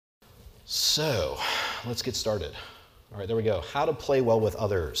So let's get started. All right, there we go. How to play well with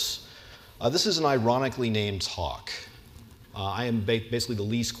others. This is an ironically named talk. I am basically the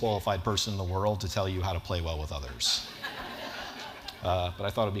least qualified person in the world to tell you how to play well with others. But I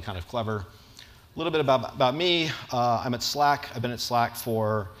thought it'd be kind of clever. A little bit about me. I'm at Slack. I've been at Slack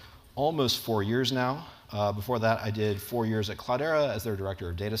for almost 4 years now. Before that, I did 4 years at Cloudera as their director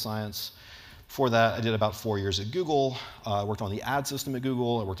of data science. Before that, I did about 4 years at Google. I worked on the ad system at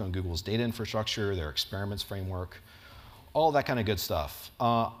Google. I worked on Google's data infrastructure, their experiments framework, all that kind of good stuff.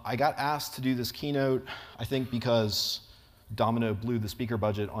 I got asked to do this keynote, I think because Domino blew the speaker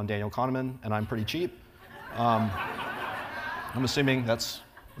budget on Daniel Kahneman, and I'm pretty cheap. I'm assuming that's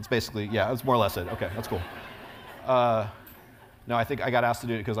basically, yeah, that's more or less it. OK, that's cool. No, I think I got asked to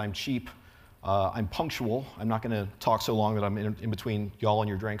do it because I'm cheap. I'm punctual. I'm not going to talk so long that I'm in between y'all and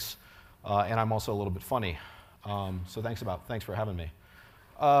your drinks. And I'm also a little bit funny. So thanks for having me.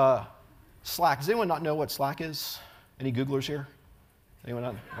 Slack. Does anyone not know what Slack is? Any Googlers here? Anyone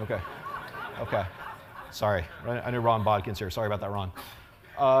not? OK. OK. Sorry. I know Ron Bodkin's here. Sorry about that, Ron.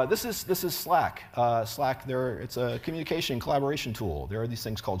 This is Slack. Slack, it's a communication collaboration tool. There are these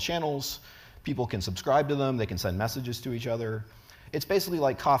things called channels. People can subscribe to them. They can send messages to each other. It's basically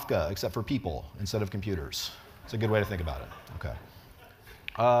like Kafka, except for people instead of computers. It's a good way to think about it.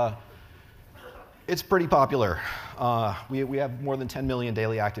 OK. It's pretty popular. We have more than 10 million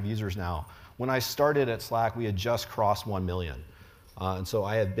daily active users now. When I started at Slack, we had just crossed 1 million. And so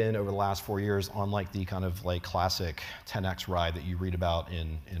I have been, over the last 4 years, on like the kind of like classic 10x ride that you read about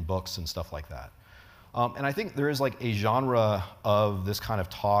in books and stuff like that. And I think there is like a genre of this kind of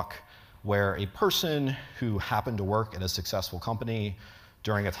talk where a person who happened to work at a successful company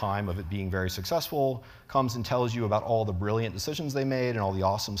during a time of it being very successful comes and tells you about all the brilliant decisions they made and all the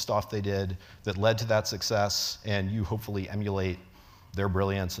awesome stuff they did that led to that success, and you hopefully emulate their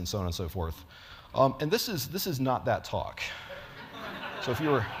brilliance and so on and so forth. And this is not that talk. So if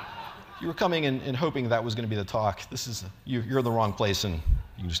you were coming and hoping that was going to be the talk, you're in the wrong place, and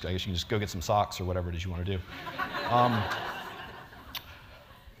I guess you can just go get some socks or whatever it is you want to do.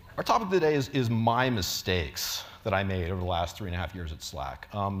 Our topic today is my mistakes that I made over the last 3.5 years at Slack.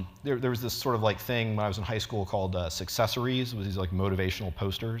 There was this sort of like thing when I was in high school called successories. It was these like motivational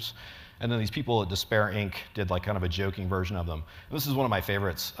posters. And then these people at Despair Inc. did like kind of a joking version of them. And this is one of my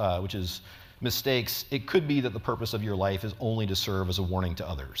favorites, which is mistakes. It could be that the purpose of your life is only to serve as a warning to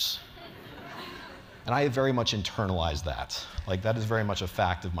others. And I have very much internalized that. Like, that is very much a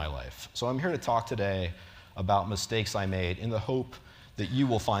fact of my life. So I'm here to talk today about mistakes I made in the hope that you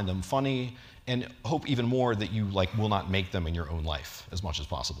will find them funny, and hope even more that you will not make them in your own life as much as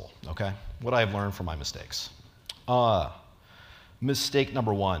possible. Okay? What I have learned from my mistakes. Mistake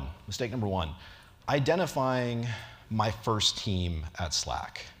number one. Identifying my first team at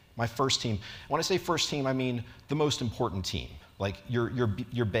Slack. My first team. When I say first team, I mean the most important team, like your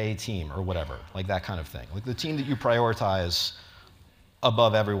Bay team or whatever, like that kind of thing, like the team that you prioritize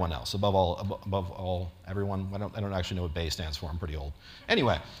above everyone else, above all everyone. I don't actually know what Bay stands for. I'm pretty old.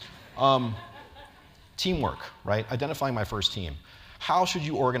 Anyway, teamwork, right? Identifying my first team. How should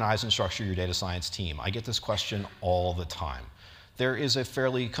you organize and structure your data science team? I get this question all the time. There is a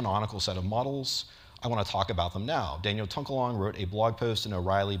fairly canonical set of models. I want to talk about them now. Daniel Tunkelong wrote a blog post in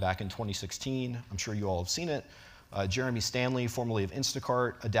O'Reilly back in 2016. I'm sure you all have seen it. Jeremy Stanley, formerly of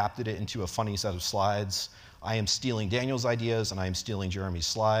Instacart, adapted it into a funny set of slides. I am stealing Daniel's ideas, and I am stealing Jeremy's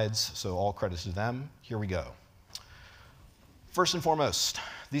slides, so all credit to them. Here we go. First and foremost,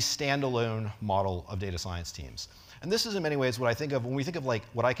 the standalone model of data science teams. And this is in many ways what I think of when we think of like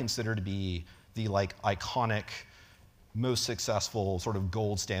what I consider to be the like iconic, most successful sort of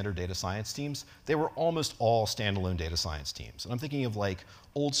gold standard data science teams. They were almost all standalone data science teams. And I'm thinking of like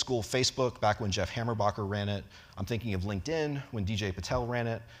old school Facebook back when Jeff Hammerbacher ran it. I'm thinking of LinkedIn when DJ Patel ran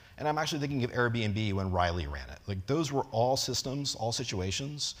it. And I'm actually thinking of Airbnb when Riley ran it. Like, those were all systems, all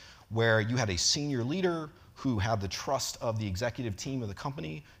situations where you had a senior leader who had the trust of the executive team of the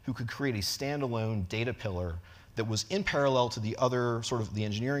company, who could create a standalone data pillar that was in parallel to the other sort of the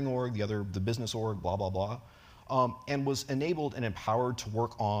engineering org, the business org, blah, blah, blah, and was enabled and empowered to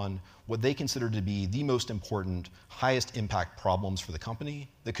work on what they considered to be the most important, highest impact problems for the company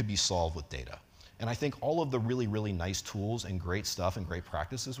that could be solved with data. And I think all of the really, really nice tools and great stuff and great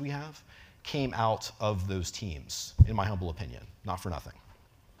practices we have came out of those teams, in my humble opinion, not for nothing.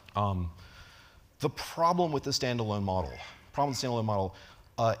 The problem with the standalone model,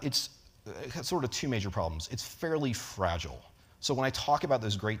 it's sort of two major problems. It's fairly fragile. So when I talk about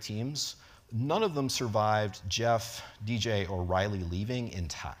those great teams, none of them survived Jeff, DJ, or Riley leaving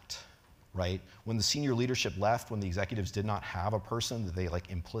intact. right? When the senior leadership left, when the executives did not have a person that they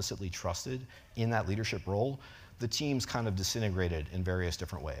implicitly trusted in that leadership role, the teams kind of disintegrated in various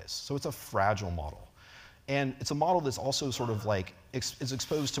different ways. So it's a fragile model. And it's a model that's also sort of is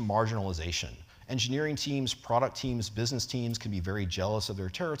exposed to marginalization. Engineering teams, product teams, business teams can be very jealous of their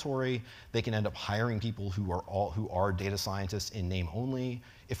territory. They can end up hiring people who are data scientists in name only,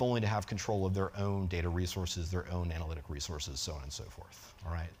 if only to have control of their own data resources, their own analytic resources, so on and so forth.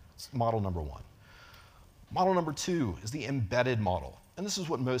 All right, it's model number one. Model number two is the embedded model. And this is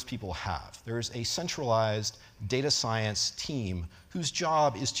what most people have. There's a centralized data science team whose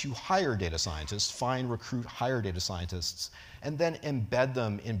job is to hire data scientists, find, recruit, hire data scientists, and then embed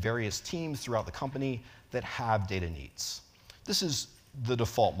them in various teams throughout the company that have data needs. This is the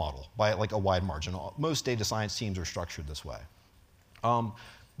default model by a wide margin. Most data science teams are structured this way.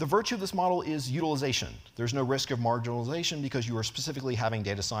 The virtue of this model is utilization. There's no risk of marginalization because you are specifically having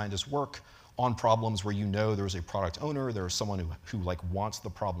data scientists work on problems where you know there's a product owner, there's someone who wants the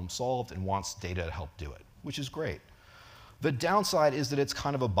problem solved and wants data to help do it, which is great. The downside is that it's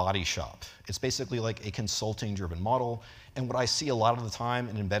kind of a body shop. It's basically like a consulting-driven model, and what I see a lot of the time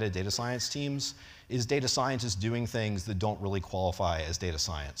in embedded data science teams is data scientists doing things that don't really qualify as data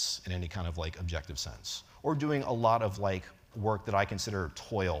science in any kind of objective sense, or doing a lot of work that I consider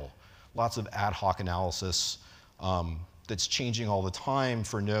toil, lots of ad hoc analysis, that's changing all the time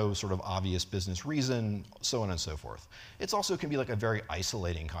for no sort of obvious business reason, so on and so forth. It also can be a very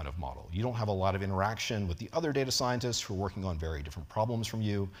isolating kind of model. You don't have a lot of interaction with the other data scientists who are working on very different problems from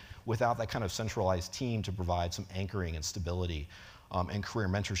you without that kind of centralized team to provide some anchoring and stability and career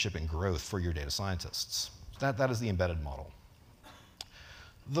mentorship and growth for your data scientists. That is the embedded model.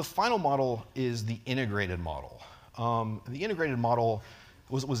 The final model is the integrated model. The integrated model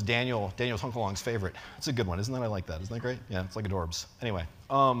was Daniel Hunkelong's favorite. It's a good one, isn't that? I like that. Isn't that great? Yeah, it's like adorbs. Anyway,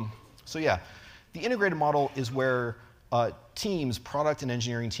 so yeah, the integrated model is where teams, product and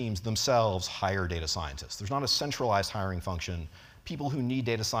engineering teams themselves hire data scientists. There's not a centralized hiring function. People who need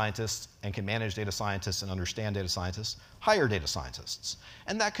data scientists and can manage data scientists and understand data scientists hire data scientists.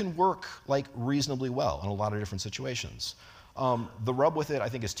 And that can work reasonably well in a lot of different situations. The rub with it, I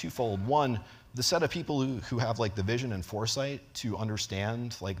think, is twofold. One, the set of people who have the vision and foresight to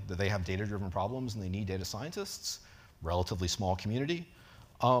understand that they have data-driven problems and they need data scientists, relatively small community.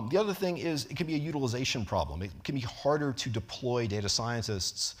 The other thing is it can be a utilization problem. It can be harder to deploy data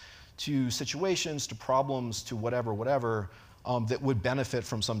scientists to situations, to problems, to whatever, that would benefit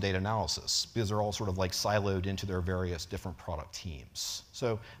from some data analysis because they're all sort of siloed into their various different product teams.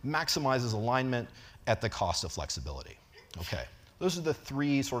 So maximizes alignment at the cost of flexibility. Okay. Those are the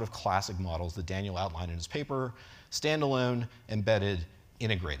three sort of classic models that Daniel outlined in his paper: standalone, embedded,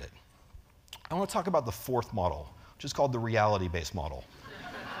 integrated. I want to talk about the fourth model, which is called the reality-based model.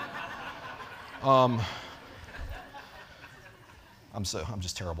 I'm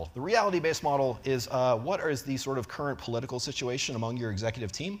just terrible. The reality-based model is what is the sort of current political situation among your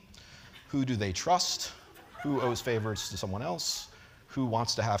executive team? Who do they trust? Who owes favors to someone else? Who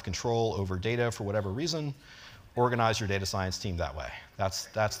wants to have control over data for whatever reason? Organize your data science team that way.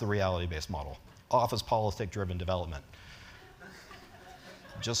 That's the reality-based model. Office politic-driven development.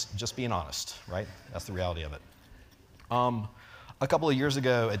 Just being honest, right? That's the reality of it. A couple of years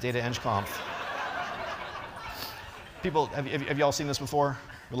ago at Data EngConf, people, have y'all seen this before?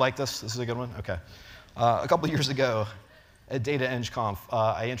 You like this? This is a good one? Okay. A couple of years ago at Data EngConf,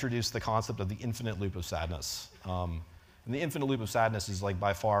 I introduced the concept of the infinite loop of sadness. And the infinite loop of sadness is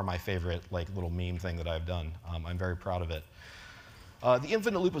by far my favorite little meme thing that I've done. I'm very proud of it. The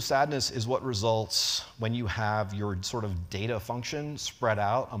infinite loop of sadness is what results when you have your sort of data function spread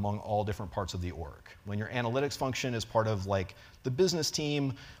out among all different parts of the org. When your analytics function is part of the business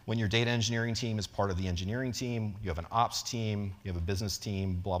team, when your data engineering team is part of the engineering team, you have an ops team, you have a business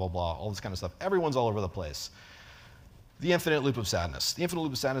team, blah, blah, blah, all this kind of stuff. Everyone's all over the place. The infinite loop of sadness. The infinite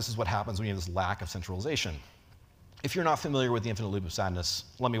loop of sadness is what happens when you have this lack of centralization. If you're not familiar with the infinite loop of sadness,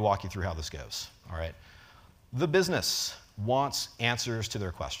 let me walk you through how this goes, all right? The business wants answers to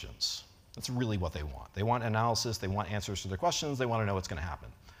their questions. That's really what they want. They want analysis, they want answers to their questions, they want to know what's going to happen.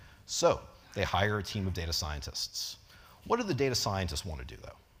 So they hire a team of data scientists. What do the data scientists want to do,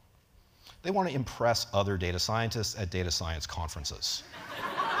 though? They want to impress other data scientists at data science conferences.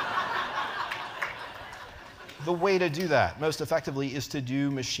 The way to do that most effectively is to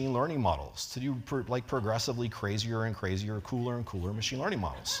do machine learning models, to do progressively crazier and crazier, cooler and cooler machine learning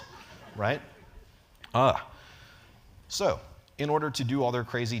models, right? So in order to do all their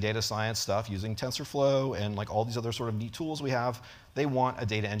crazy data science stuff using TensorFlow and like all these other sort of neat tools we have, they want a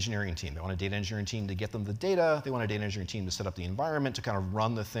data engineering team. They want a data engineering team to get them the data. They want a data engineering team to set up the environment to kind of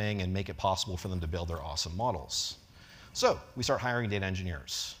run the thing and make it possible for them to build their awesome models. So we start hiring data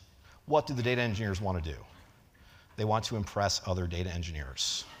engineers. What do the data engineers want to do? They want to impress other data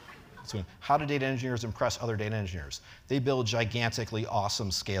engineers. So how do data engineers impress other data engineers? They build gigantically awesome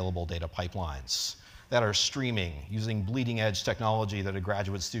scalable data pipelines that are streaming using bleeding edge technology that a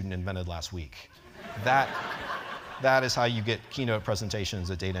graduate student invented last week. That is how you get keynote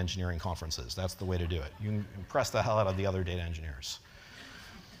presentations at data engineering conferences. That's the way to do it. You can impress the hell out of the other data engineers.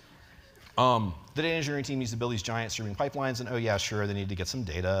 The data engineering team needs to build these giant streaming pipelines, and oh yeah, sure, they need to get some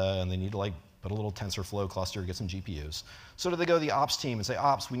data, and they need to like put a little TensorFlow cluster, get some GPUs. So do they go to the ops team and say,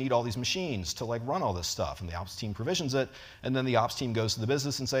 ops, we need all these machines to like run all this stuff, and the ops team provisions it, and then the ops team goes to the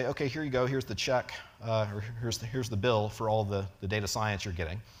business and say, okay, here you go, here's the check, or here's the bill for all the data science you're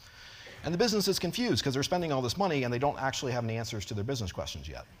getting. And the business is confused because they're spending all this money and they don't actually have any answers to their business questions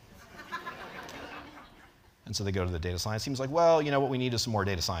yet. And so they go to the data science team, like, well, you know what we need is some more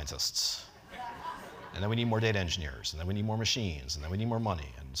data scientists. And then we need more data engineers, and then we need more machines, and then we need more money,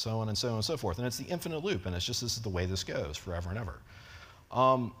 and so on and so on and so forth. And it's the infinite loop, and it's just this is the way this goes forever and ever.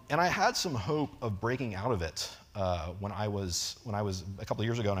 And I had some hope of breaking out of it when I was a couple of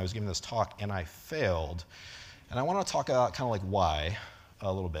years ago, and I was giving this talk, and I failed. And I want to talk about kind of like why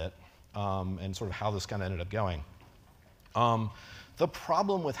a little bit, and sort of how this kind of ended up going. The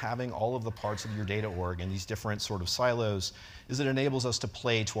problem with having all of the parts of your data org in these different sort of silos is it enables us to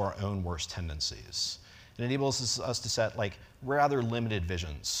play to our own worst tendencies. It enables us to set like rather limited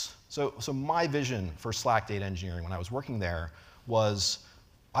visions. So my vision for Slack data engineering when I was working there was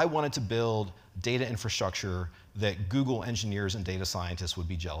I wanted to build data infrastructure that Google engineers and data scientists would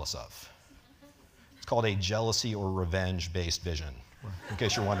be jealous of. It's called a jealousy or revenge-based vision, in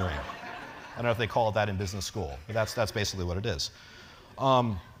case you're wondering. I don't know if they call it that in business school, but that's basically what it is.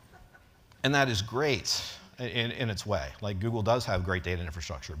 And that is great in its way. Like Google does have great data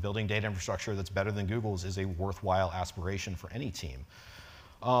infrastructure. Building data infrastructure that's better than Google's is a worthwhile aspiration for any team.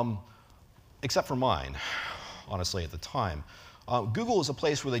 Except for mine, honestly, at the time. Google is a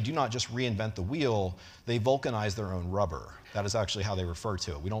place where they do not just reinvent the wheel, they vulcanize their own rubber. That is actually how they refer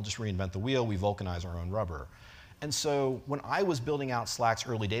to it. We don't just reinvent the wheel, we vulcanize our own rubber. And so when I was building out Slack's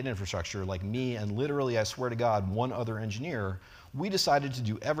early data infrastructure, like me and literally, I swear to God, one other engineer, we decided to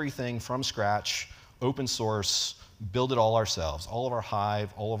do everything from scratch, open source, build it all ourselves, all of our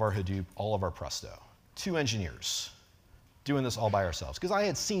Hive, all of our Hadoop, all of our Presto. 2 engineers doing this all by ourselves. Because I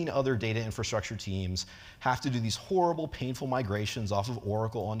had seen other data infrastructure teams have to do these horrible, painful migrations off of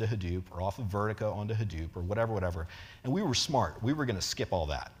Oracle onto Hadoop, or off of Vertica onto Hadoop, or whatever. And we were smart. We were going to skip all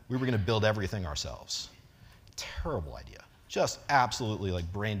that. We were going to build everything ourselves. Terrible idea. Just absolutely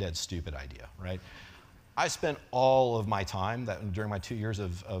like brain dead stupid idea, right? I spent all of my time during my 2 years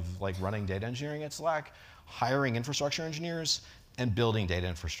of like running data engineering at Slack, hiring infrastructure engineers and building data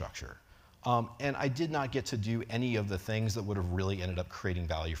infrastructure. And I did not get to do any of the things that would have really ended up creating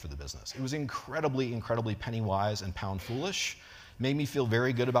value for the business. It was incredibly, incredibly penny wise and pound foolish. Made me feel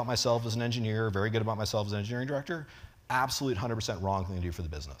very good about myself as an engineer, very good about myself as an engineering director. Absolute 100% wrong thing to do for the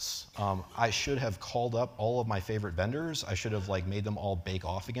business. I should have called up all of my favorite vendors. I should have like made them all bake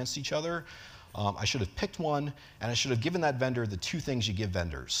off against each other. I should have picked one, and I should have given that vendor the 2 things you give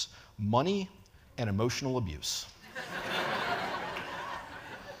vendors: money and emotional abuse.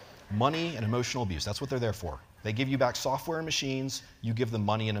 Money and emotional abuse, that's what they're there for. They give you back software and machines, you give them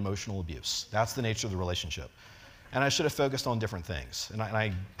money and emotional abuse. That's the nature of the relationship. And I should have focused on different things, and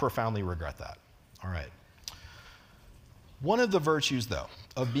I profoundly regret that. All right. One of the virtues, though,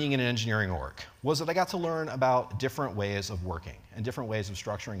 of being in an engineering org was that I got to learn about different ways of working and different ways of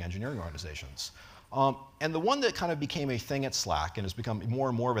structuring engineering organizations. And the one that kind of became a thing at Slack, and has become more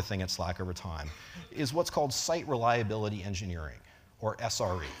and more of a thing at Slack over time, is what's called site reliability engineering, or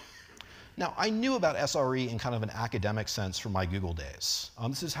SRE. Now, I knew about SRE in kind of an academic sense from my Google days.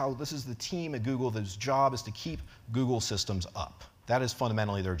 This is the team at Google whose job is to keep Google systems up. That is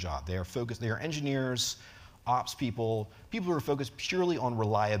fundamentally their job. They are focused, they are engineers, ops people who are focused purely on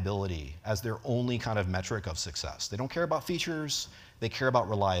reliability as their only kind of metric of success. They don't care about features, they care about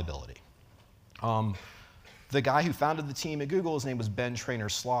reliability. The guy who founded the team at Google, his name was Ben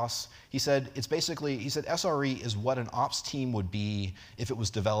Traynor-Sloss. He said SRE is what an ops team would be if it was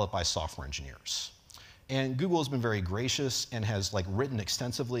developed by software engineers. And Google has been very gracious and has like written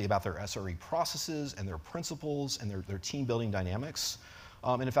extensively about their SRE processes and their principles and their team building dynamics.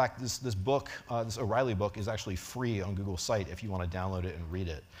 And in fact, this book, this O'Reilly book, is actually free on Google's site if you want to download it and read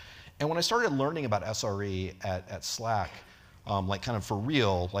it. And when I started learning about SRE at Slack, like kind of for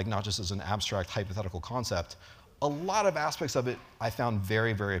real, like not just as an abstract hypothetical concept, a lot of aspects of it I found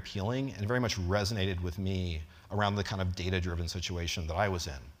very, very appealing and very much resonated with me around the kind of data-driven situation that I was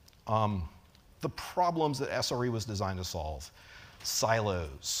in. The problems that SRE was designed to solve,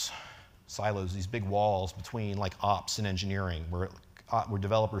 silos, these big walls between like ops and engineering, where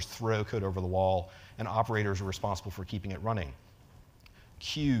developers throw code over the wall and operators are responsible for keeping it running.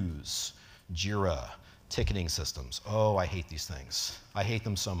 Queues, Jira, ticketing systems. Oh, I hate these things. I hate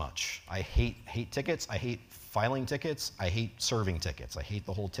them so much. I hate tickets. I hate filing tickets. I hate serving tickets. I hate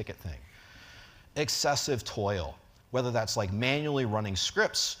the whole ticket thing. Excessive toil, whether that's like manually running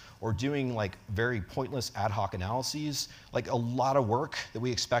scripts or doing like very pointless ad hoc analyses. Like a lot of work that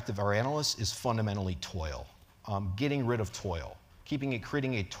we expect of our analysts is fundamentally toil. Getting rid of toil,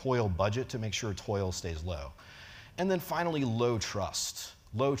 creating a toil budget to make sure toil stays low. And then finally, low trust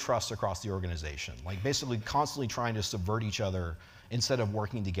across the organization. Like basically constantly trying to subvert each other instead of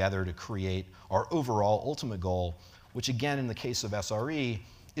working together to create our overall ultimate goal, which again, in the case of SRE,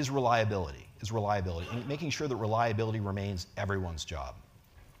 is reliability, and making sure that reliability remains everyone's job.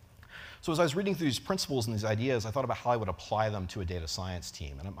 So as I was reading through these principles and these ideas, I thought about how I would apply them to a data science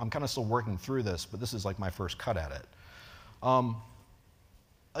team. And I'm kind of still working through this, but this is like my first cut at it.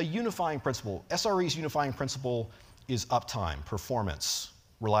 A unifying principle, SRE's unifying principle is uptime, performance,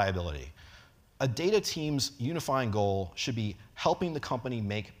 reliability. A data team's unifying goal should be helping the company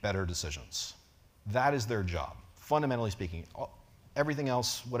make better decisions. That is their job, fundamentally speaking. Everything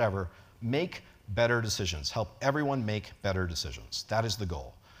else, whatever, make better decisions. Help everyone make better decisions. That is the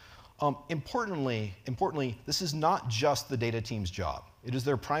goal. Importantly, this is not just the data team's job. It is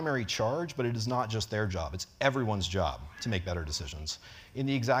their primary charge, but it is not just their job. It's everyone's job to make better decisions. In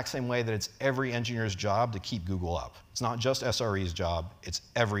the exact same way that it's every engineer's job to keep Google up. It's not just SRE's job, it's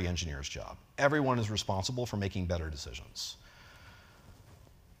every engineer's job. Everyone is responsible for making better decisions.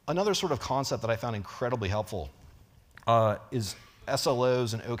 Another sort of concept that I found incredibly helpful is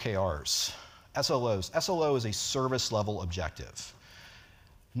SLOs and OKRs. SLO is a service level objective.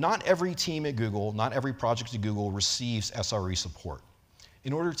 Not every team at Google, not every project at Google receives SRE support.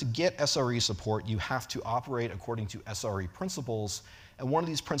 In order to get SRE support, you have to operate according to SRE principles, and one of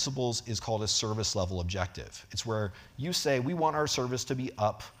these principles is called a service level objective. It's where you say, we want our service to be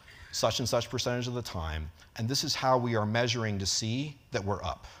up such and such percentage of the time, and this is how we are measuring to see that we're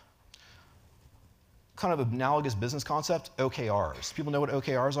up. Kind of analogous business concept, OKRs. People know what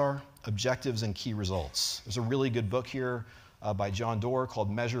OKRs are? Objectives and key results. There's a really good book here by John Doerr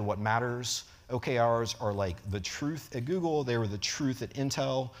called Measure What Matters. OKRs are like the truth at Google. They were the truth at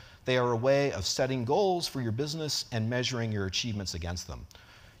Intel. They are a way of setting goals for your business and measuring your achievements against them.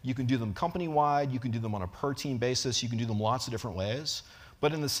 You can do them company-wide. You can do them on a per-team basis. You can do them lots of different ways.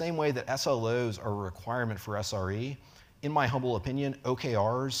 But in the same way that SLOs are a requirement for SRE, in my humble opinion,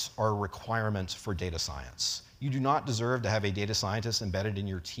 OKRs are a requirement for data science. You do not deserve to have a data scientist embedded in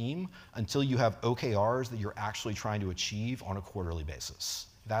your team until you have OKRs that you're actually trying to achieve on a quarterly basis.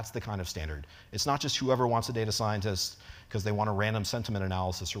 That's the kind of standard. It's not just whoever wants a data scientist because they want a random sentiment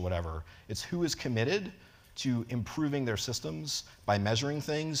analysis or whatever. It's who is committed to improving their systems by measuring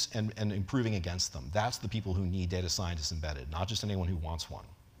things and improving against them. That's the people who need data scientists embedded, not just anyone who wants one.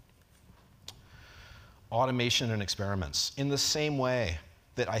 Automation and experiments. In the same way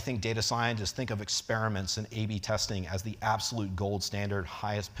that I think data scientists think of experiments and A/B testing as the absolute gold standard,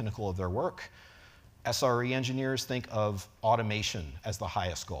 highest pinnacle of their work, SRE engineers think of automation as the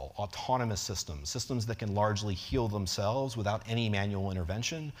highest goal. Autonomous systems, systems that can largely heal themselves without any manual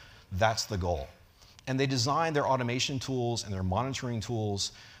intervention, that's the goal. And they design their automation tools and their monitoring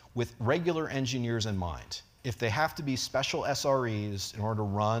tools with regular engineers in mind. If they have to be special SREs in order to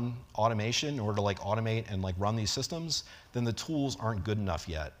run automation, in order to like automate and like run these systems, then the tools aren't good enough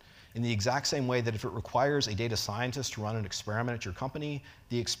yet. In the exact same way that if it requires a data scientist to run an experiment at your company,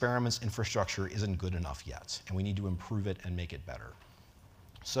 the experiment's infrastructure isn't good enough yet, and we need to improve it and make it better.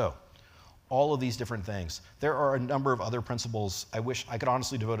 So, all of these different things. There are a number of other principles. I wish I could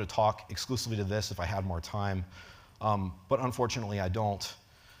honestly devote a talk exclusively to this if I had more time, but unfortunately I don't.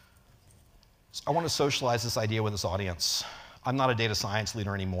 I want to socialize this idea with this audience. I'm not a data science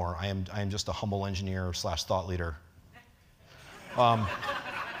leader anymore. I am just a humble engineer / thought leader.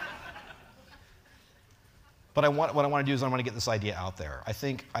 But what I want to do is I want to get this idea out there. I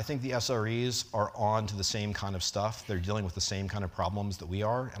think the SREs are on to the same kind of stuff. They're dealing with the same kind of problems that we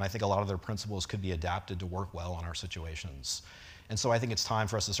are, and I think a lot of their principles could be adapted to work well on our situations. And so I think it's time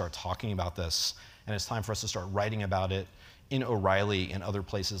for us to start talking about this, and it's time for us to start writing about it in O'Reilly and other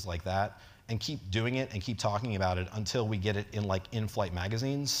places like that, and keep doing it and keep talking about it until we get it in like in-flight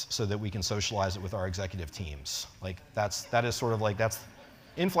magazines so that we can socialize it with our executive teams. Like that is sort of like,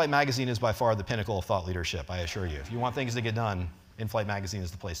 in-flight magazine is by far the pinnacle of thought leadership, I assure you. If you want things to get done, in-flight magazine is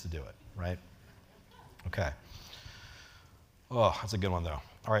the place to do it, right? Okay. Oh, that's a good one though.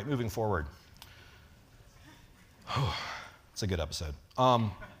 All right, moving forward. It's a good episode.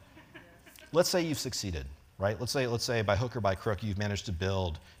 Let's say you've succeeded, right? Let's say by hook or by crook, you've managed to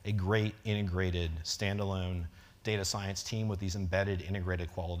build a great integrated, standalone data science team with these embedded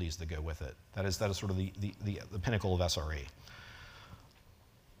integrated qualities that go with it. That is sort of the pinnacle of SRE.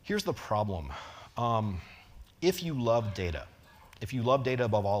 Here's the problem. If you love data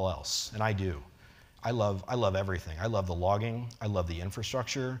above all else, and I do, I love everything. I love the logging, I love the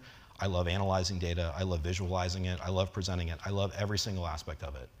infrastructure, I love analyzing data, I love visualizing it, I love presenting it, I love every single aspect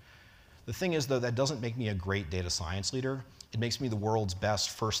of it. The thing is, though, that doesn't make me a great data science leader. It makes me the world's best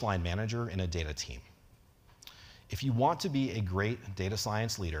first-line manager in a data team. If you want to be a great data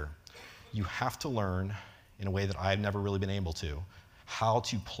science leader, you have to learn, in a way that I've never really been able to, how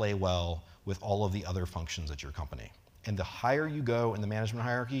to play well with all of the other functions at your company. And the higher you go in the management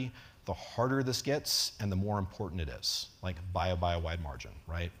hierarchy, the harder this gets and the more important it is, like by a wide margin,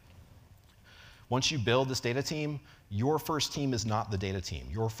 right? Once you build this data team, your first team is not the data team.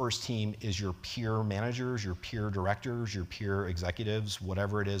 Your first team is your peer managers, your peer directors, your peer executives,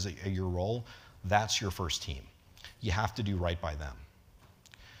 whatever it is at your role. That's your first team. You have to do right by them.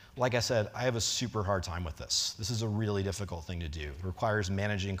 Like I said, I have a super hard time with this. This is a really difficult thing to do. It requires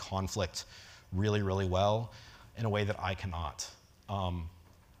managing conflict really, really well in a way that I cannot.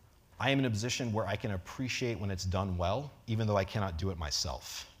 I am in a position where I can appreciate when it's done well, even though I cannot do it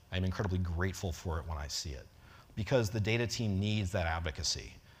myself. I'm incredibly grateful for it when I see it, because the data team needs that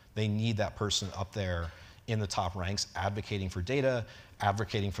advocacy. They need that person up there in the top ranks advocating for data,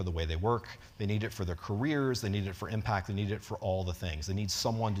 advocating for the way they work. They need it for their careers, they need it for impact, they need it for all the things. They need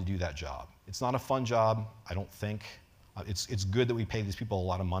someone to do that job. It's not a fun job, I don't think. It's good that we pay these people a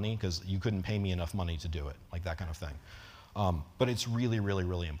lot of money, because you couldn't pay me enough money to do it, like that kind of thing. But it's really, really,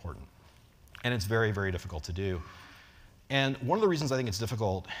 really important. And it's very, very difficult to do. And one of the reasons I think it's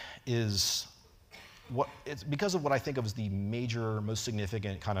difficult is it's because of what I think of as the major, most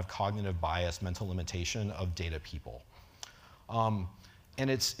significant kind of cognitive bias, mental limitation of data people. And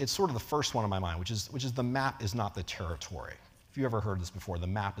it's sort of the first one in my mind, which is the map is not the territory. If you ever heard this before, the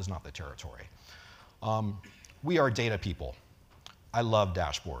map is not the territory. We are data people. I love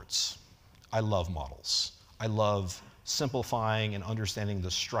dashboards. I love models. I love simplifying and understanding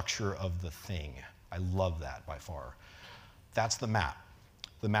the structure of the thing. I love that by far. That's the map.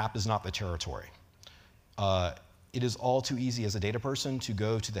 The map is not the territory. It is all too easy as a data person to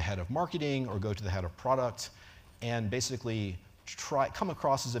go to the head of marketing or go to the head of product and basically come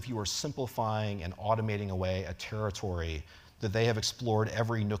across as if you are simplifying and automating away a territory that they have explored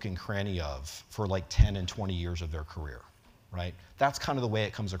every nook and cranny of for like 10 and 20 years of their career, right? That's kind of the way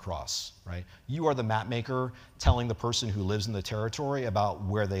it comes across, right? You are the map maker telling the person who lives in the territory about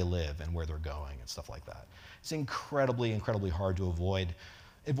where they live and where they're going and stuff like that. It's incredibly, incredibly hard to avoid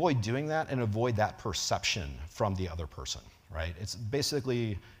doing that and avoid that perception from the other person, right? It's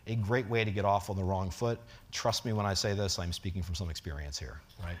basically a great way to get off on the wrong foot. Trust me when I say this, I'm speaking from some experience here,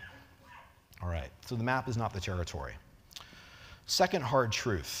 right? All right, so the map is not the territory. Second hard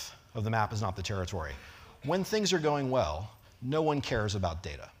truth of the map is not the territory. When things are going well, no one cares about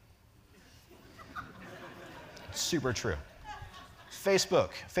data. Super true. Facebook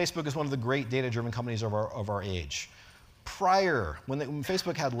is one of the great data-driven companies of our age. When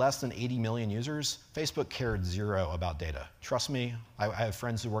Facebook had less than 80 million users, Facebook cared zero about data. Trust me, I have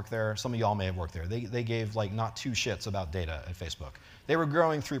friends who work there. Some of y'all may have worked there. They gave like not two shits about data at Facebook. They were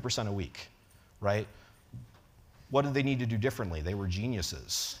growing 3% a week, right? What did they need to do differently? They were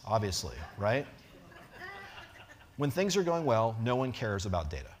geniuses, obviously, right? When things are going well, no one cares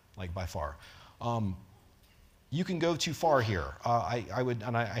about data, like by far. You can go too far here. I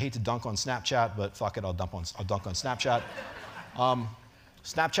hate to dunk on Snapchat, but fuck it, I'll dunk on Snapchat.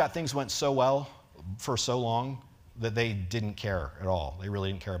 Snapchat things went so well for so long that they didn't care at all. They really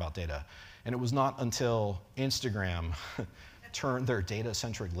didn't care about data. And it was not until Instagram turned their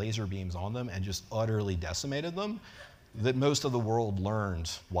data-centric laser beams on them and just utterly decimated them that most of the world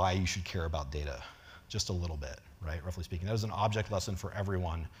learned why you should care about data, just a little bit, right, roughly speaking. That was an object lesson for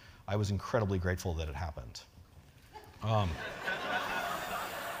everyone. I was incredibly grateful that it happened.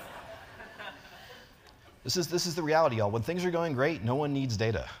 This is the reality, y'all. When things are going great, no one needs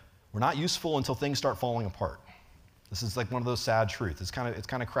data. We're not useful until things start falling apart. This is like one of those sad truths. It's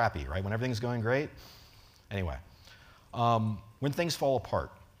kind of crappy, right? When everything's going great. Anyway, when things fall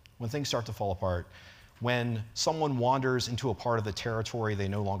apart, when things start to fall apart, when someone wanders into a part of the territory they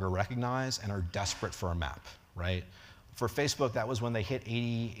no longer recognize and are desperate for a map, right? For Facebook, that was when they hit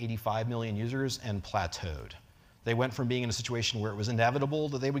 80, 85 million users and plateaued. They went from being in a situation where it was inevitable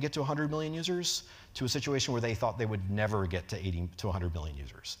that they would get to 100 million users to a situation where they thought they would never get to 80 to 100 million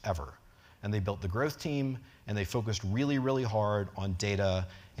users, ever. And they built the growth team, and they focused really, really hard on data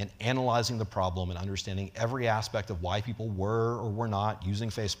and analyzing the problem and understanding every aspect of why people were or were not using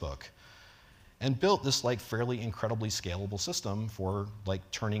Facebook, and built this like fairly incredibly scalable system for like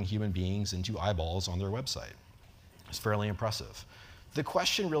turning human beings into eyeballs on their website. It's fairly impressive. The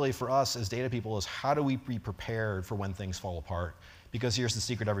question really for us as data people is how do we be prepared for when things fall apart? Because here's the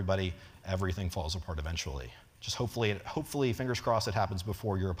secret, everybody, everything falls apart eventually. Just hopefully, fingers crossed, it happens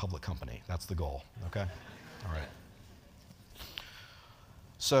before you're a public company. That's the goal, okay? All right.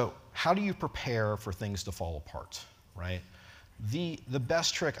 So how do you prepare for things to fall apart, right? The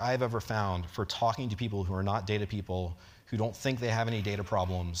best trick I've ever found for talking to people who are not data people, who don't think they have any data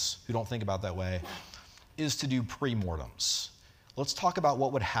problems, who don't think about that way, is to do pre-mortems. Let's talk about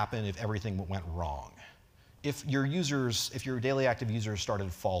what would happen if everything went wrong. If your daily active users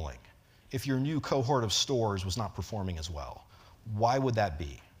started falling, if your new cohort of stores was not performing as well, why would that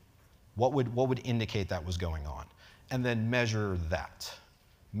be? What would indicate that was going on? And then measure that.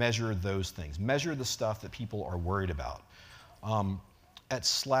 Measure those things. Measure the stuff that people are worried about. At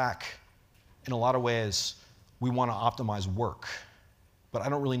Slack, in a lot of ways, we want to optimize work. But I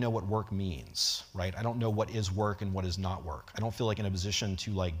don't really know what work means, right? I don't know what is work and what is not work. I don't feel like in a position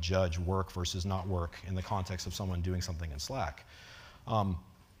to like judge work versus not work in the context of someone doing something in Slack.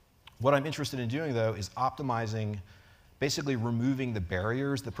 What I'm interested in doing, though, is optimizing, basically removing the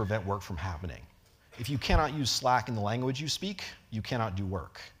barriers that prevent work from happening. If you cannot use Slack in the language you speak, you cannot do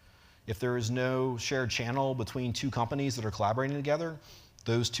work. If there is no shared channel between two companies that are collaborating together,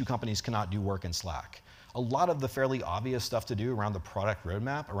 those two companies cannot do work in Slack. A lot of the fairly obvious stuff to do around the product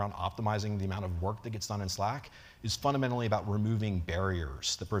roadmap, around optimizing the amount of work that gets done in Slack, is fundamentally about removing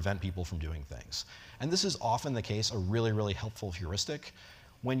barriers that prevent people from doing things. And this is often the case, a really, really helpful heuristic,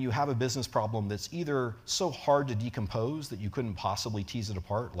 when you have a business problem that's either so hard to decompose that you couldn't possibly tease it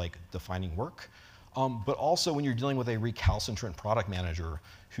apart, like defining work, but also when you're dealing with a recalcitrant product manager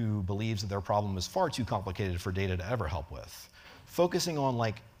who believes that their problem is far too complicated for data to ever help with. Focusing on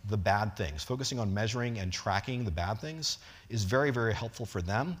like the bad things, focusing on measuring and tracking the bad things is very, very helpful for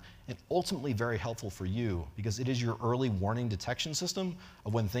them and ultimately very helpful for you because it is your early warning detection system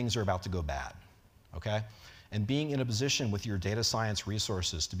of when things are about to go bad, okay? And being in a position with your data science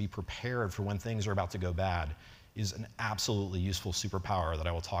resources to be prepared for when things are about to go bad is an absolutely useful superpower that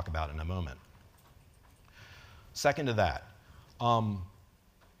I will talk about in a moment. Second to that,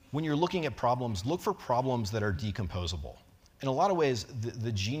 when you're looking at problems, look for problems that are decomposable. In a lot of ways,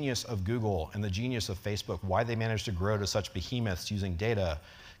 the genius of Google and the genius of Facebook, why they managed to grow to such behemoths using data,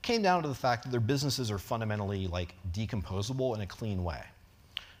 came down to the fact that their businesses are fundamentally like decomposable in a clean way.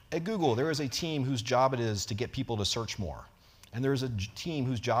 At Google, there is a team whose job it is to get people to search more. And there is a team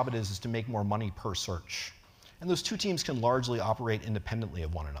whose job it is to make more money per search. And those two teams can largely operate independently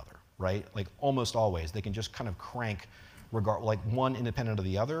of one another, right? Like almost always. They can just kind of crank like one independent of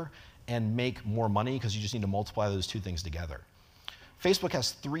the other and make more money because you just need to multiply those two things together. Facebook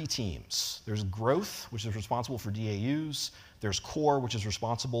has three teams. There's growth, which is responsible for DAUs. There's core, which is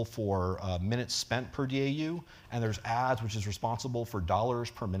responsible for minutes spent per DAU. And there's ads, which is responsible for dollars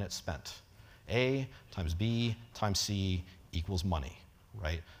per minute spent. A times B times C equals money,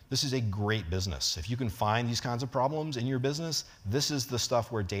 right? This is a great business. If you can find these kinds of problems in your business, this is the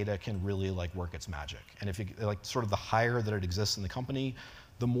stuff where data can really like work its magic. And if you like sort of the higher that it exists in the company,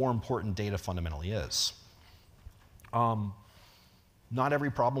 the more important data fundamentally is. Not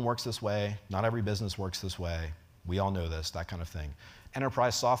every problem works this way. Not every business works this way. We all know this, that kind of thing.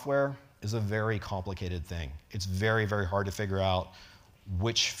 Enterprise software is a very complicated thing. It's very, very hard to figure out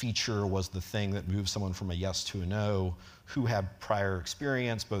which feature was the thing that moved someone from a yes to a no, who had prior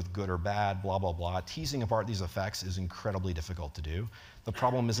experience, both good or bad, blah, blah, blah. Teasing apart these effects is incredibly difficult to do. The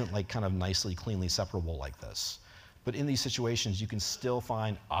problem isn't like kind of nicely, cleanly separable like this. But in these situations, you can still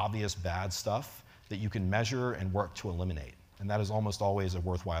find obvious bad stuff that you can measure and work to eliminate. And that is almost always a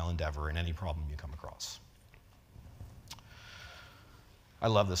worthwhile endeavor in any problem you come across. I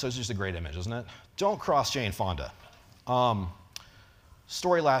love this. It's just a great image, isn't it? Don't cross Jane Fonda.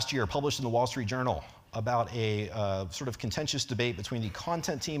 Story last year published in the Wall Street Journal about a sort of contentious debate between the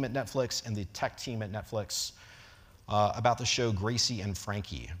content team at Netflix and the tech team at Netflix about the show Gracie and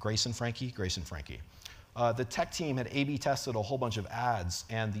Frankie. Grace and Frankie? Grace and Frankie. The tech team had A/B tested a whole bunch of ads,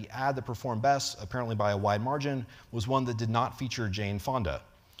 and the ad that performed best, apparently by a wide margin, was one that did not feature Jane Fonda.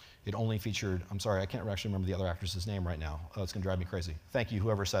 It only featured, I'm sorry, I can't actually remember the other actress's name right now. Oh, it's going to drive me crazy. Thank you,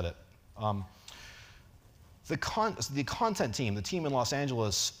 whoever said it. The content team, the team in Los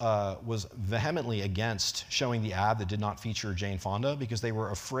Angeles, was vehemently against showing the ad that did not feature Jane Fonda because they were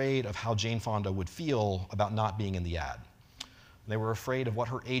afraid of how Jane Fonda would feel about not being in the ad. They were afraid of what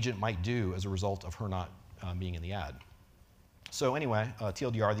her agent might do as a result of her not being in the ad. So anyway,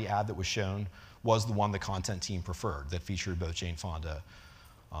 TLDR, the ad that was shown was the one the content team preferred that featured both Jane Fonda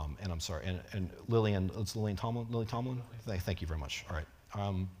and I'm sorry, and Lillian, it's Lily Tomlin? Thank you very much. All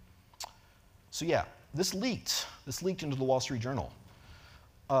right. So yeah, this leaked into the Wall Street Journal.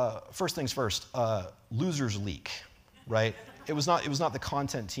 First things first, losers leak, right? It was not the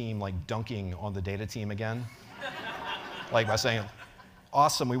content team like dunking on the data team again, like by saying,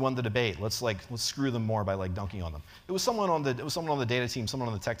 "Awesome, we won the debate. Let's screw them more by like dunking on them." It was someone on the data team, someone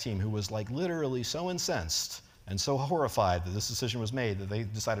on the tech team who was like literally so incensed and so horrified that this decision was made that they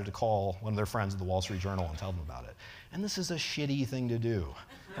decided to call one of their friends at the Wall Street Journal and tell them about it. And this is a shitty thing to do,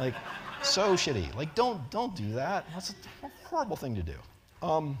 like so shitty. Like don't do that. That's a horrible thing to do.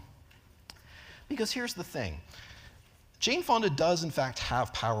 Because here's the thing: Jane Fonda does in fact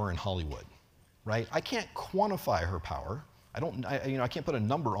have power in Hollywood, right? I can't quantify her power. I can't put a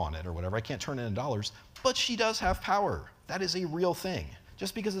number on it or whatever. I can't turn it into dollars, but she does have power. That is a real thing.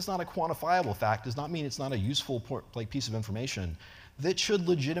 Just because it's not a quantifiable fact does not mean it's not a useful piece of information that should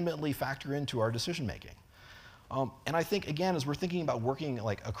legitimately factor into our decision making. And I think, again, as we're thinking about working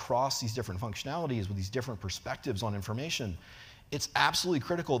like across these different functionalities with these different perspectives on information, it's absolutely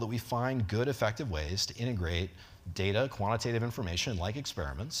critical that we find good, effective ways to integrate data, quantitative information like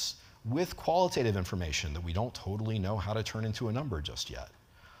experiments, with qualitative information that we don't totally know how to turn into a number just yet.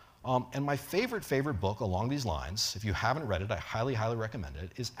 And my favorite book along these lines, if you haven't read it, I highly recommend it,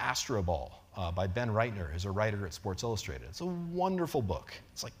 is Astroball by Ben Reitner, who's a writer at Sports Illustrated. It's a wonderful book.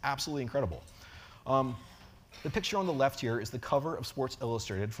 It's like absolutely incredible. The picture on the left here is the cover of Sports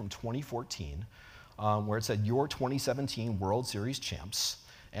Illustrated from 2014, where it said, "Your 2017 World Series champs."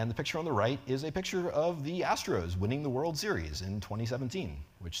 And the picture on the right is a picture of the Astros winning the World Series in 2017,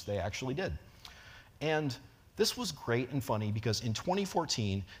 which they actually did. And this was great and funny because in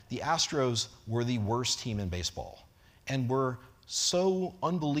 2014, the Astros were the worst team in baseball and were so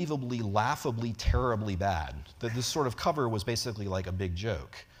unbelievably, laughably, terribly bad that this sort of cover was basically like a big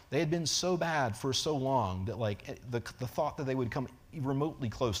joke. They had been so bad for so long that like the thought that they would come remotely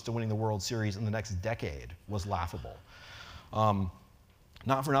close to winning the World Series in the next decade was laughable.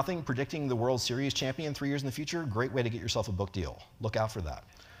 Not for nothing, predicting the World Series champion 3 years in the future, great way to get yourself a book deal. Look out for that.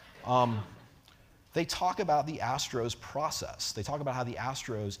 They talk about the Astros process. They talk about how the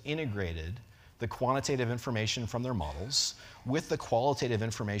Astros integrated the quantitative information from their models with the qualitative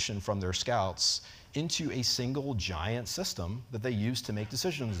information from their scouts into a single giant system that they used to make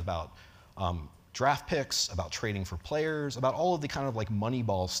decisions about draft picks, about trading for players, about all of the kind of like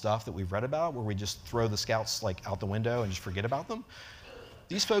Moneyball stuff that we've read about where we just throw the scouts like out the window and just forget about them.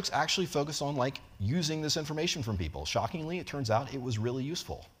 These folks actually focused on like using this information from people. Shockingly, it turns out it was really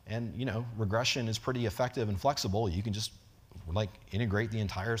useful. And you know, regression is pretty effective and flexible. You can just like integrate the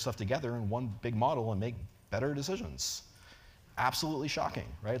entire stuff together in one big model and make better decisions. Absolutely shocking,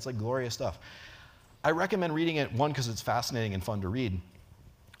 right? It's like glorious stuff. I recommend reading it, one, because it's fascinating and fun to read,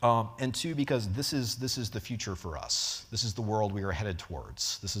 and two, because this is the future for us. This is the world we are headed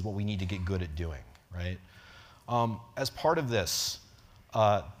towards. This is what we need to get good at doing, right? As part of this,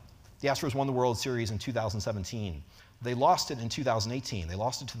 the Astros won the World Series in 2017. They lost it in 2018. They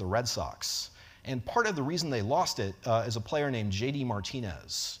lost it to the Red Sox. And part of the reason they lost it is a player named JD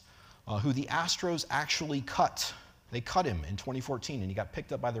Martinez, who the Astros actually cut. They cut him in 2014, and he got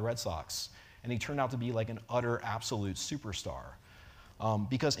picked up by the Red Sox. And he turned out to be like an utter, absolute superstar.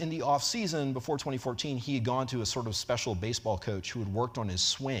 Because in the off-season, before 2014, he had gone to a sort of special baseball coach who had worked on his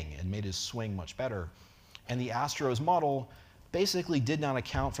swing and made his swing much better. And the Astros model basically did not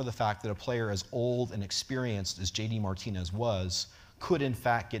account for the fact that a player as old and experienced as JD Martinez was could in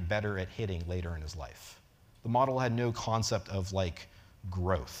fact get better at hitting later in his life. The model had no concept of like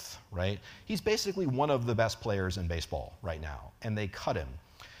growth, right? He's basically one of the best players in baseball right now, and they cut him.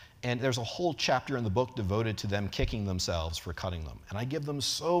 And there's a whole chapter in the book devoted to them kicking themselves for cutting them. And I give them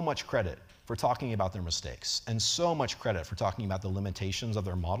so much credit for talking about their mistakes, and so much credit for talking about the limitations of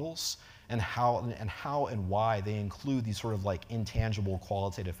their models and how and why they include these sort of like intangible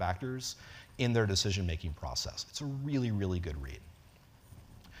qualitative factors in their decision-making process. It's a really, really good read.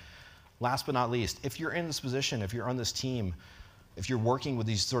 Last but not least, if you're in this position, if you're on this team, if you're working with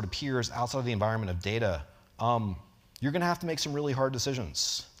these sort of peers outside of the environment of data, you're going to have to make some really hard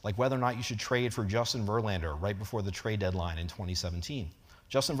decisions, like whether or not you should trade for Justin Verlander right before the trade deadline in 2017.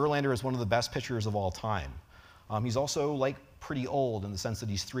 Justin Verlander is one of the best pitchers of all time. He's also like pretty old in the sense that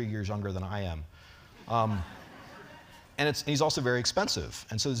he's 3 years younger than I am. And he's also very expensive.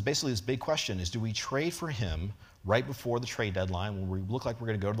 And so there's basically this big question is, do we trade for him right before the trade deadline when we look like we're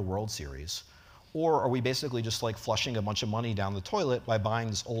going to go to the World Series? Or are we basically just like flushing a bunch of money down the toilet by buying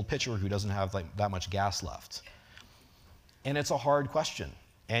this old pitcher who doesn't have like that much gas left? And it's a hard question.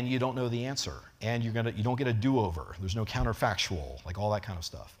 And you don't know the answer. And you don't get a do-over. There's no counterfactual, like all that kind of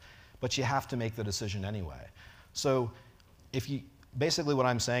stuff. But you have to make the decision anyway. So basically what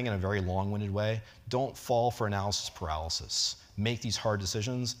I'm saying in a very long-winded way, don't fall for analysis paralysis. Make these hard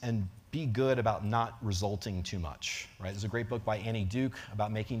decisions and be good about not resulting too much, right? There's a great book by Annie Duke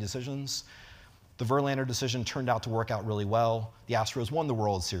about making decisions. The Verlander decision turned out to work out really well. The Astros won the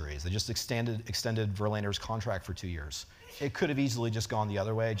World Series. They just extended Verlander's contract for 2 years. It could have easily just gone the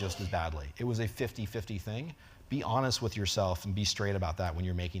other way just as badly. It was a 50-50 thing. Be honest with yourself and be straight about that when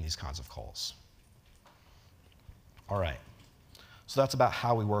you're making these kinds of calls. All right. So that's about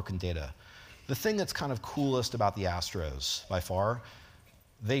how we work in data. The thing that's kind of coolest about the Astros, by far,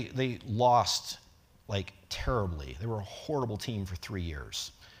 they lost like terribly. They were a horrible team for 3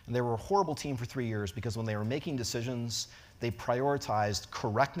 years. And they were a horrible team for 3 years because when they were making decisions, they prioritized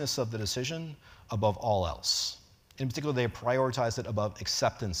correctness of the decision above all else. In particular, they prioritized it above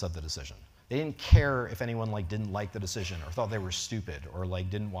acceptance of the decision. They didn't care if anyone didn't like the decision or thought they were stupid or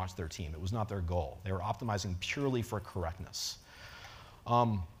didn't watch their team. It was not their goal. They were optimizing purely for correctness.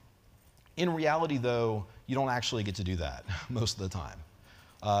 In reality, though, you don't actually get to do that most of the time.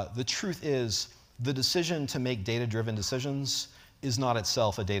 The truth is, the decision to make data-driven decisions is not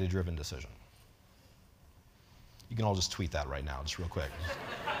itself a data-driven decision. You can all just tweet that right now, just real quick.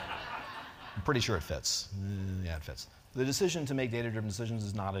 I'm pretty sure it fits. Yeah, it fits. The decision to make data-driven decisions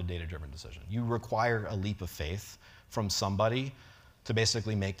is not a data-driven decision. You require a leap of faith from somebody to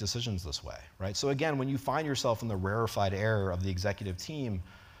basically make decisions this way, right? So again, when you find yourself in the rarefied air of the executive team,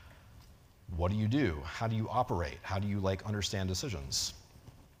 what do you do? How do you operate? How do you understand decisions?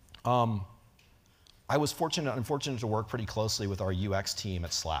 I was unfortunate to work pretty closely with our UX team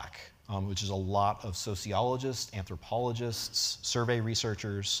at Slack, which is a lot of sociologists, anthropologists, survey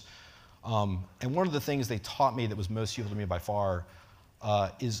researchers. And one of the things they taught me that was most useful to me by far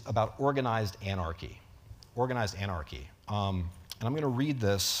is about organized anarchy. Organized anarchy. And I'm going to read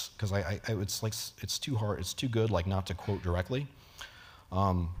this because it's too hard, it's too good not to quote directly.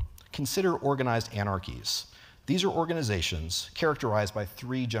 Consider organized anarchies. These are organizations characterized by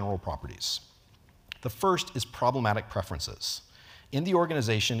 3 general properties. The first is problematic preferences. In the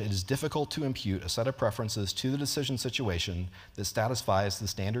organization, it is difficult to impute a set of preferences to the decision situation that satisfies the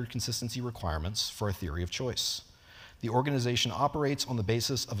standard consistency requirements for a theory of choice. The organization operates on the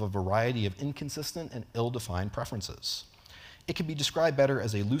basis of a variety of inconsistent and ill-defined preferences. It can be described better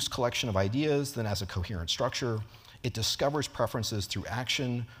as a loose collection of ideas than as a coherent structure. It discovers preferences through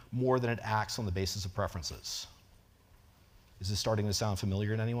action more than it acts on the basis of preferences. Is this starting to sound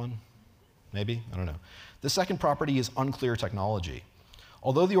familiar to anyone? Maybe? I don't know. The second property is unclear technology.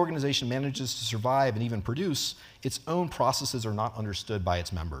 Although the organization manages to survive and even produce, its own processes are not understood by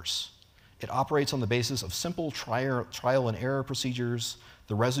its members. It operates on the basis of simple trial and error procedures,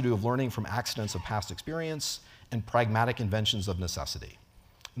 the residue of learning from accidents of past experience, and pragmatic inventions of necessity.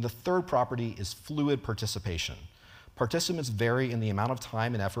 And the third property is fluid participation. Participants vary in the amount of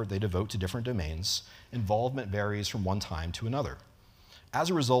time and effort they devote to different domains. Involvement varies from one time to another. As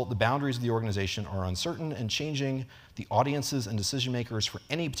a result, the boundaries of the organization are uncertain and changing. The audiences and decision makers for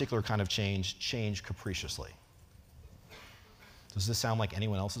any particular kind of change capriciously. Does this sound like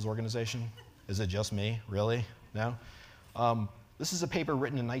anyone else's organization? Is it just me? Really? No? This is a paper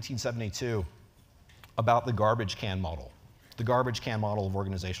written in 1972 about the garbage can model. The garbage can model of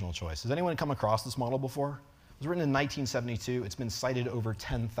organizational choice. Has anyone come across this model before? It was written in 1972. It's been cited over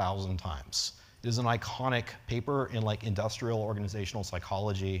 10,000 times. It is an iconic paper in industrial organizational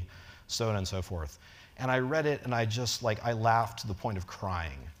psychology, so on and so forth. And I read it and I I laughed to the point of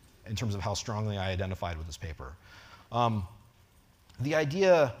crying in terms of how strongly I identified with this paper. The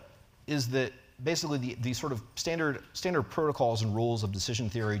idea is that basically the sort of standard protocols and rules of decision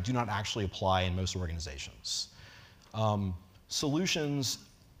theory do not actually apply in most organizations. Solutions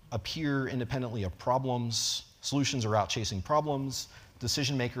appear independently of problems. Solutions are out chasing problems.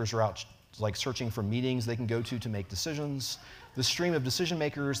 Decision makers are out searching for meetings they can go to make decisions. The stream of decision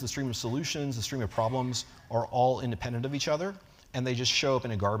makers, the stream of solutions, the stream of problems are all independent of each other, and they just show up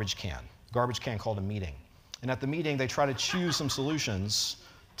in a garbage can called a meeting. And at the meeting, they try to choose some solutions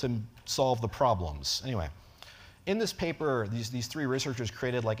to solve the problems. Anyway, in this paper, these 3 researchers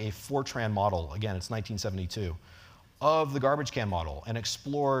created a Fortran model. Again, it's 1972. of the garbage can model and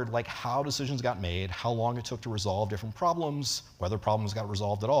explored like how decisions got made, how long it took to resolve different problems, whether problems got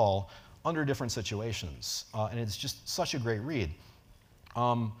resolved at all under different situations. And it's just such a great read.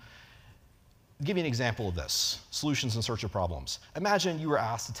 I'll give you an example of this, solutions in search of problems. Imagine you were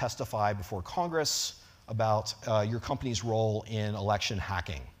asked to testify before Congress about your company's role in election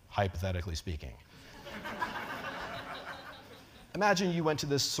hacking, hypothetically speaking. Imagine you went to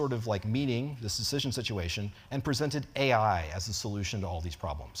this sort of like meeting, this decision situation, and presented AI as the solution to all these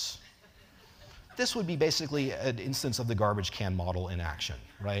problems. This would be basically an instance of the garbage can model in action,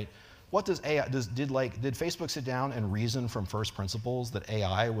 right? What does AI, did Facebook sit down and reason from first principles that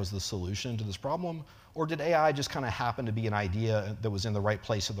AI was the solution to this problem? Or did AI just kind of happen to be an idea that was in the right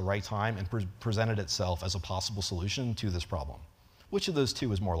place at the right time and presented itself as a possible solution to this problem? Which of those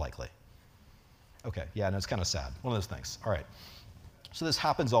two is more likely? Okay, yeah, no, it's kind of sad. One of those things. All right. So this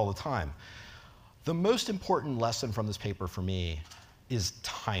happens all the time. The most important lesson from this paper for me is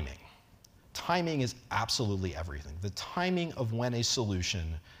timing. Timing is absolutely everything. The timing of when a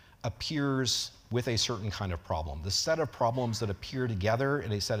solution appears with a certain kind of problem. The set of problems that appear together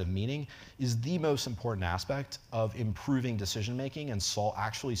in a set of meaning is the most important aspect of improving decision making and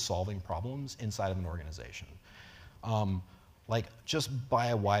actually solving problems inside of an organization. Like just by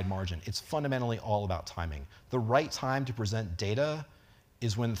a wide margin. It's fundamentally all about timing. The right time to present data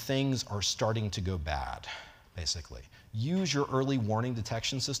is when things are starting to go bad, basically. Use your early warning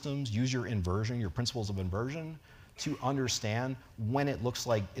detection systems, use your inversion, your principles of inversion, to understand when it looks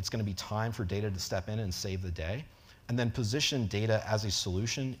like it's going to be time for data to step in and save the day, and then position data as a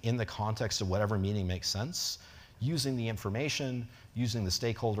solution in the context of whatever meaning makes sense, using the information, using the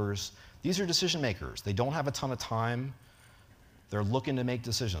stakeholders. These are decision makers. They don't have a ton of time. They're looking to make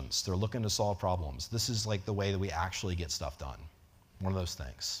decisions. They're looking to solve problems. This is like the way that we actually get stuff done. One of those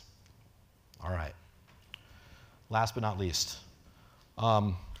things. All right. Last but not least,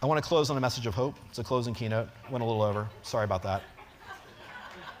 I want to close on a message of hope. It's a closing keynote. Went a little over. Sorry about that.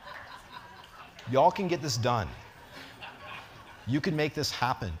 Y'all can get this done. You can make this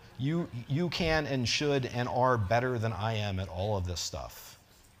happen. You can and should and are better than I am at all of this stuff,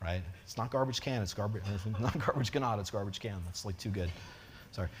 right? It's not garbage can. It's not garbage cannot. It's garbage can. That's like too good.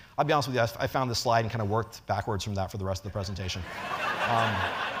 Sorry. I'll be honest with you. I found this slide and kind of worked backwards from that for the rest of the presentation.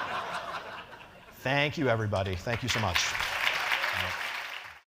 Thank you, everybody. Thank you so much.